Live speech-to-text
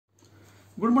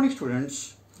Good morning,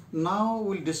 students. Now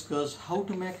we'll discuss how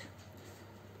to make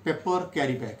paper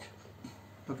carry bag.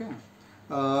 Okay.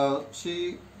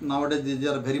 See, nowadays these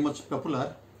are very much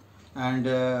popular, and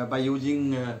by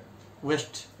using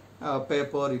waste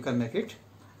paper you can make it.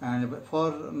 And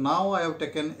for now I have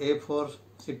taken A4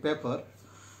 sheet paper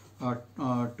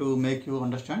to make you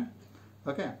understand.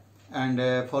 Okay.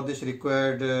 And for this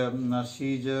required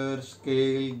scissors,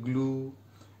 scale, glue,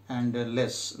 and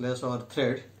lace or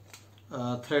thread.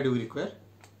 Thread we require.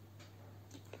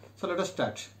 So let us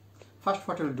start. First,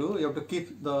 what you will do, you have to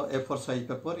keep the A4 size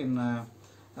paper in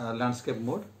landscape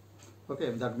mode.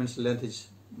 Okay, that means length is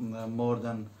more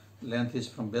than length is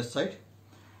from base side,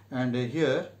 and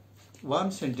here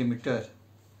 1 centimeter.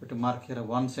 You have to mark here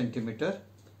 1 centimeter.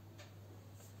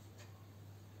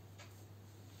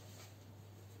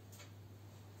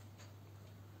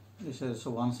 This is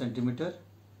 1 centimeter.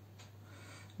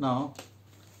 Now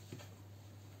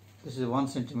this is 1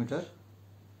 centimeter,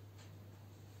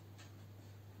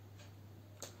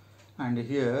 and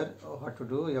here what to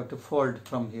do, you have to fold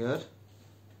from here.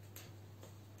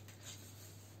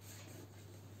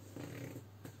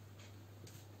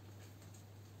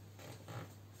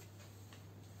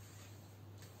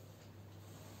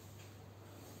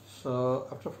 So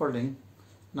after folding,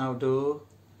 now to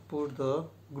put the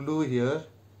glue here.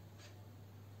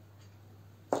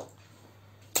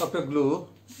 After glue,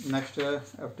 next I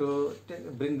have to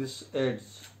bring this edge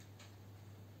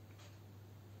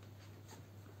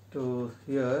to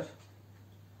here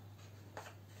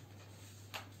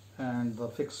and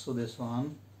fix to this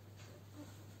one.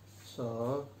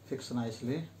 So fix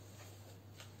nicely.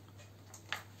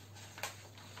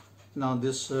 Now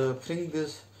this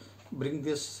bring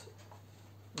this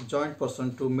joint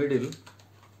portion to middle.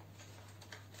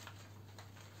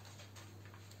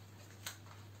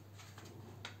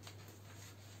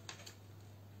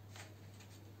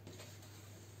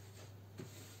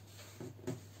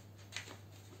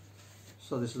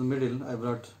 So this is the middle, I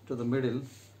brought to the middle.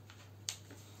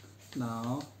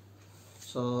 Now,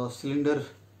 so cylinder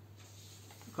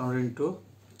converted into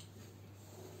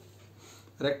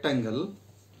rectangle.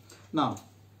 Now,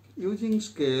 using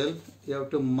scale, you have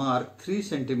to mark 3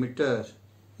 centimeter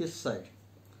each side.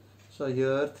 So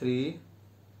here 3,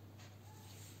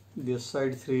 this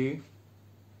side 3,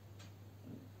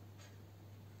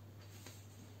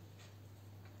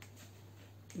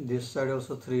 this side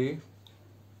also 3.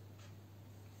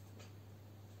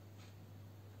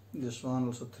 This one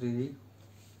also 3.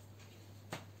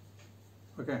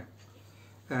 Okay,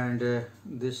 and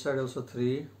this side also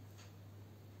 3,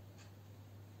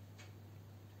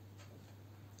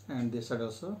 and this side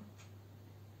also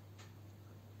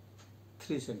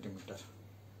 3 centimeter.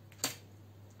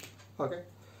 Okay,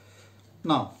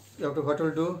 now you have to, what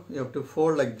will do, you have to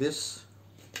fold like this.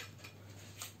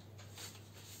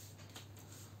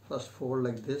 First fold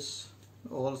like this,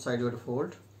 all side you have to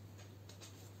fold.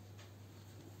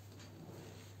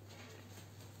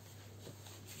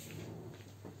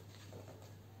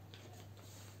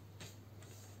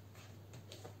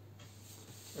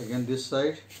 Again this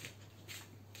side.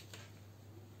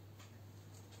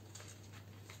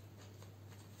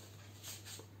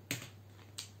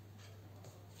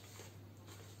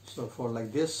 So fold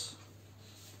like this.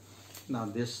 Now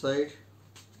this side.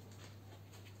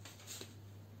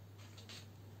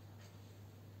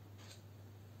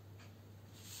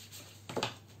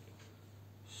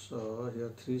 So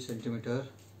here 3 centimeter.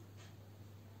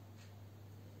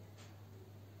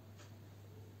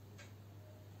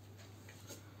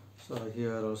 So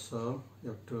here also you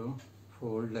have to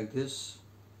fold like this.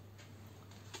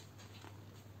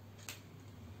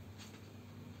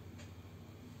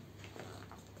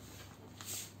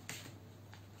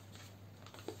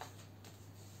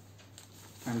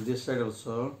 And this side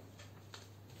also.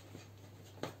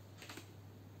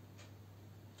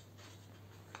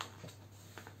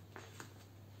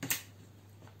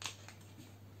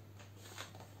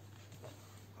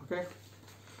 Okay.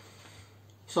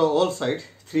 So all side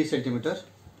 3 centimeter.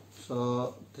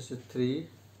 So this is 3,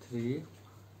 3,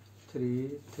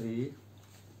 3, 3,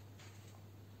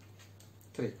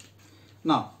 3.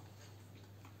 Now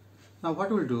what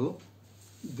we'll do,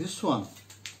 this one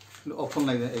we'll open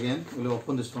like that again. We'll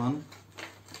open this one.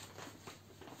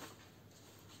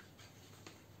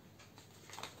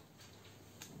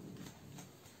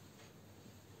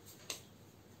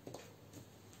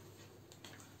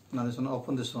 Now this one,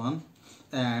 open this one,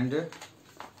 and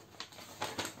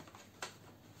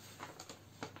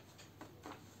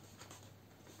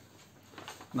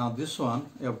now this one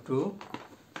you have to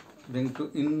bring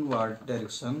to inward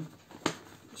direction,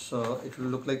 so it will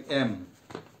look like M.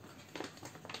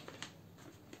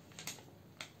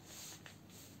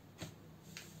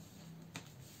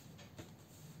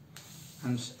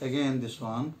 and again this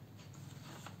one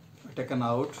taken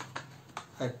out.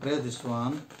 I press this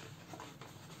one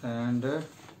and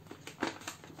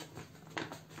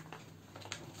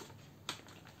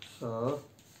so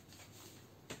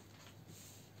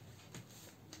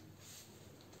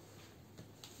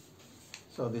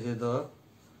this is the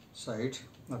side.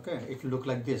 Okay, it will look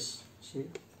like this. See,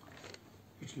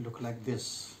 it will look like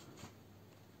this.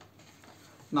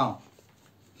 Now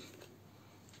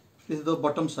this is the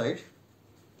bottom side.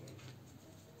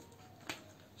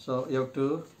 So you have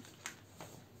to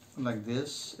like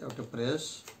this, you have to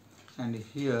press, and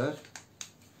here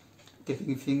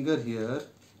keeping finger here,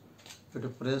 you have to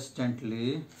press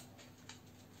gently,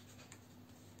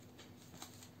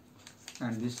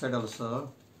 and this side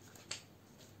also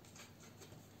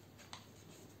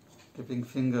keeping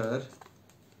finger.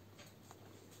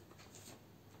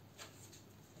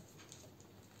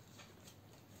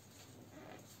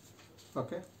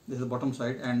 Okay, this is the bottom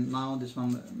side, and now this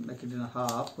one make it in a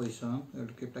half position. You have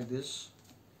to keep like this,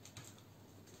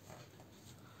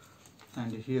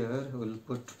 and here we will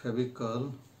put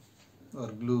Fevicol or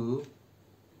glue,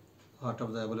 part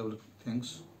of the available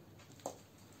things,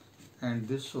 and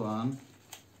this one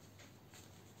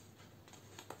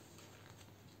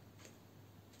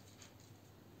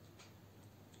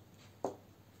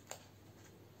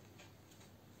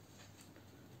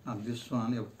and this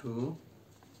one you have to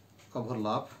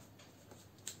overlap.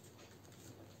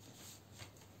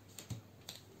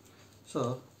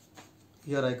 So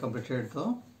here I completed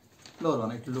the lower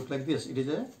one. It will look like this. It is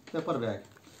a paper bag.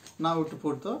 Now we have to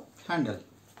put the handle.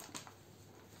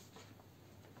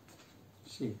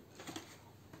 See,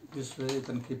 this way you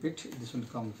can keep it. This will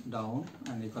come down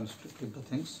and you can keep the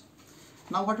things.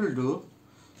 Now what we'll do,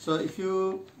 so if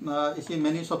you see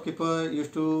many shopkeeper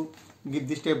used to give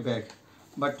this tape bag,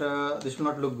 but this will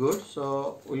not look good,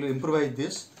 so we'll improvise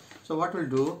this. So what we'll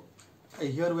do,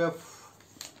 here we have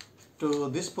to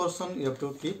this portion you have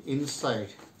to keep inside.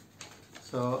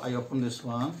 So I open this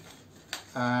one,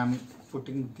 I am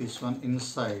putting this one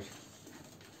inside.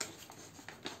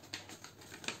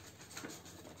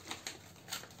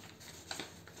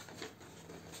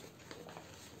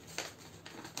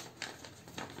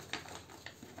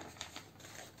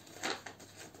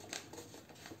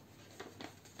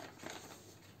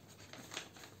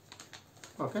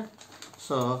 Okay,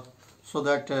 so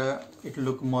that it will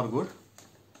look more good.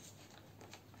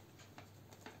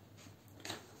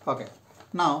 Okay,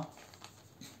 now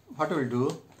what we will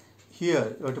do,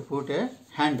 here you have to put a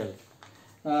handle.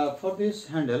 For this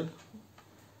handle,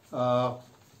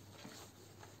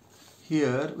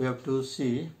 here we have to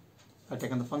see, I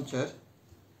taken the puncture.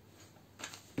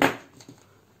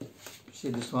 See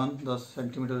this one, the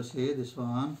centimeter, see this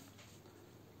one.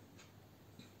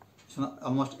 So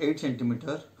almost 8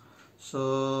 centimeter.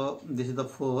 So this is the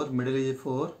 4, middle is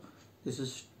 4, this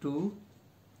is 2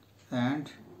 and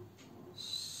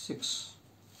 6.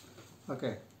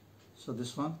 Okay, so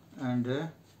this one and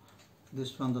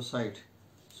this one the side.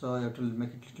 So you have to make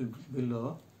it little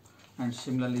below, and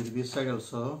similarly this side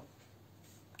also.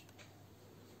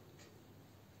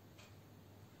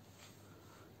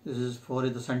 This is 4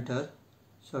 is the center,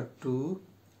 so 2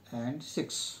 and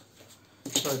 6.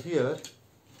 So here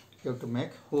you have to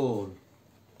make hole.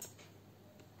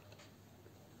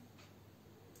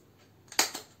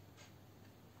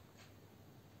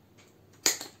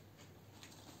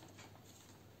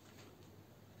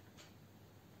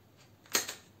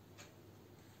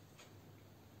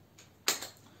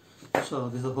 So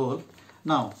this is the hole.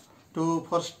 Now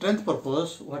for strength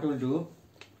purpose, what we'll do,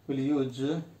 we'll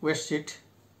use waste sheet.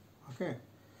 Okay,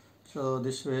 so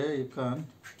this way you can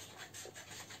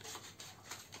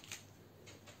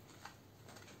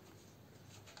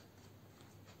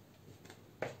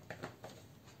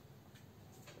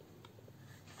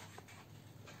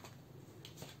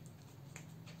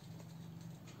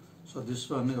so this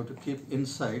one you have to keep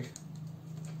inside.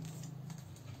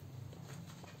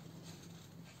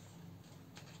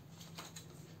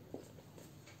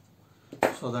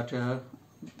 So that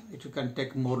it can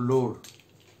take more load.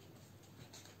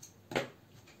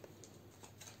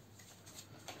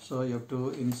 So you have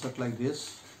to insert like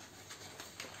this.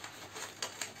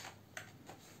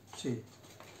 See,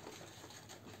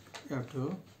 you have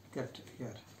to get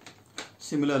here.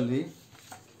 Similarly,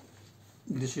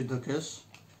 this is the case.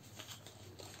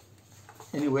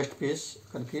 Any waste piece you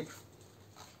can keep.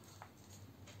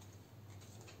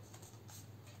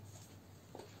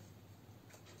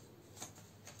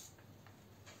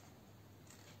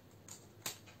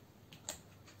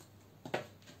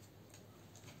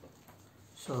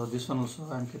 So this one also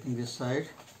I am keeping this side.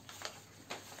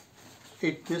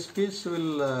 This piece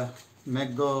will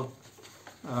make the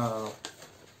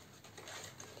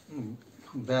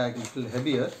bag little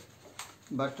heavier,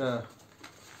 but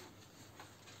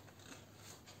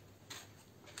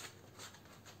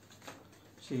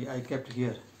see, I kept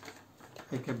here.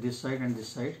 I kept this side and this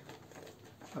side.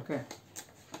 Okay.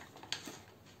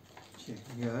 See,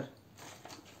 here.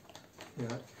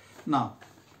 Now,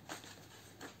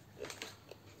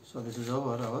 so this is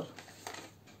our.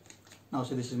 Now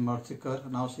see, this is more thicker.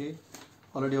 Now see,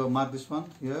 already I marked this one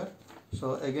here.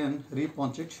 So again,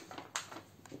 re-punch it.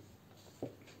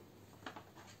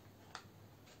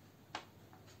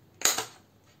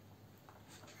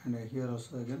 And here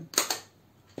also again.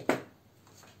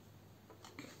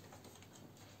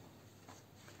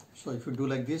 So if you do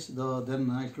like this, then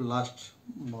it will last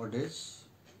more days.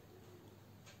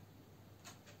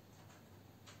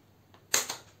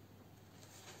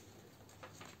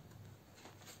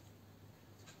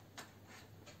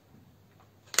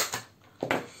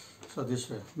 So this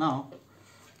way. Now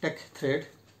take thread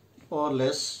or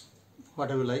less,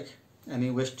 whatever you like, any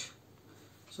waste.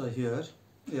 So here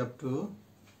you have to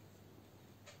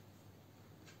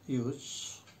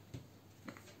use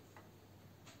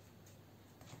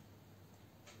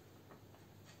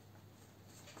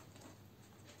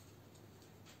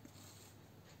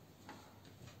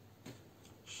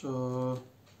so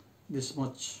this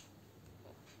much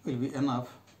will be enough.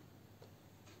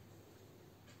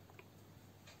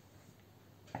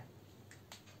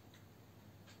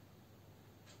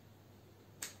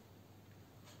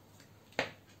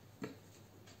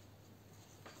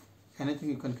 Anything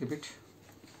you can keep it,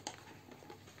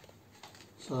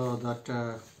 so that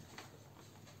the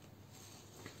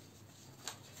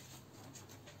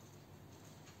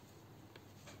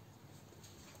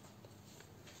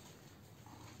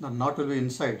knot will be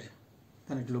inside,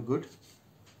 then it will look good.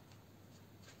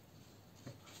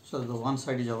 So the one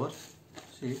side is our,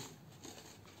 see,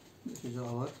 this is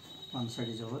our, one side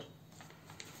is our.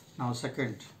 Now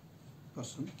second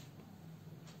person.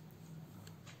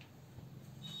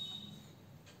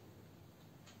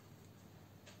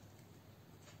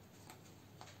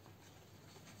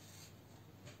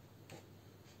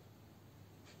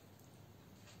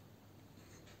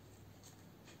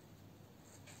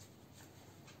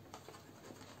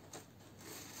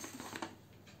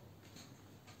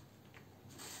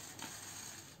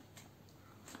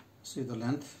 See the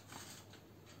length,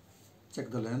 check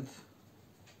the length,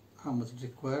 how much it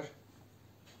required.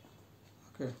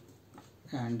 Okay,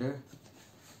 and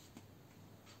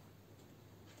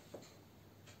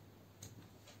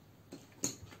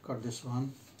cut this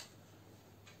one.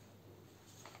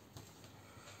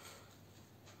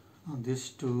 Now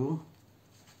these two,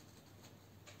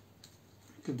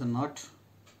 keep the knot.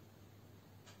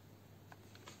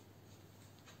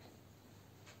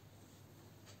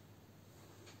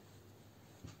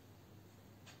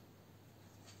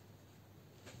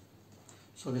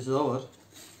 So this is over.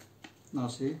 Now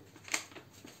see,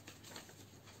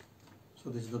 so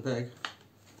this is the bag,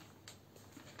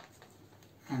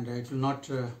 and it will not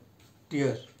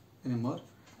tear anymore.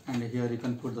 And here you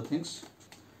can put the things.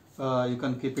 You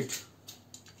can keep it.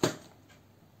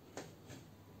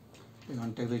 You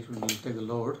can take it will take the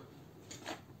load.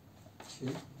 See,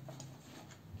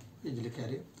 easily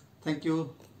carry. Thank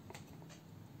you.